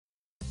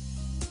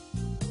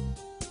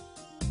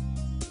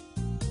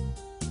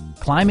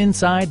Climb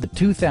inside the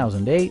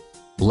 2008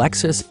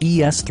 Lexus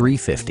ES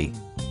 350.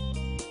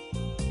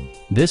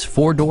 This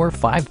four-door,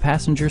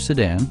 five-passenger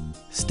sedan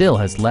still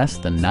has less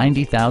than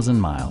 90,000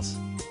 miles.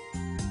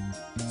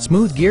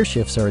 Smooth gear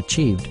shifts are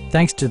achieved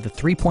thanks to the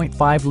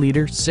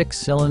 3.5-liter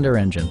six-cylinder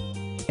engine.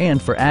 And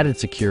for added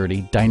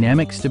security,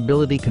 dynamic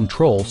stability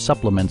control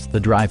supplements the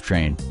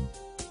drivetrain.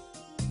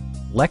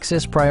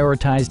 Lexus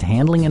prioritized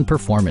handling and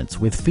performance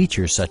with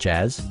features such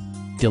as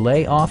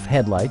delay-off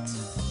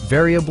headlights,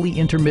 variably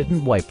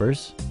intermittent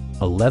wipers,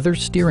 a leather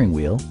steering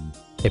wheel,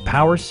 a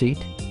power seat,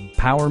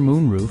 power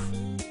moonroof,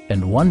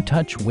 and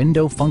one-touch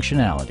window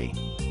functionality.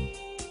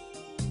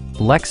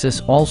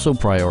 Lexus also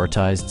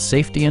prioritized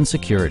safety and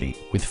security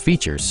with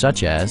features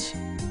such as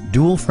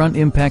dual front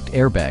impact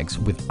airbags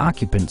with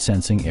occupant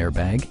sensing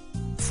airbag,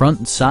 front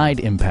and side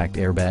impact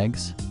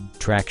airbags,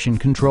 traction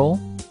control,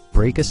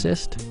 brake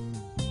assist,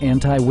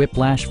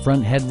 anti-whiplash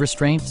front head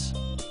restraints,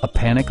 a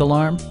panic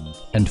alarm,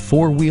 and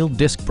four-wheel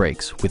disc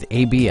brakes with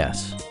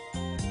ABS.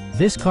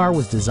 This car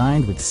was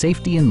designed with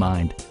safety in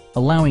mind,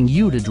 allowing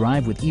you to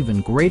drive with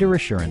even greater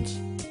assurance.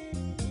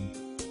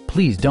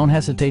 Please don't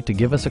hesitate to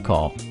give us a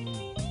call.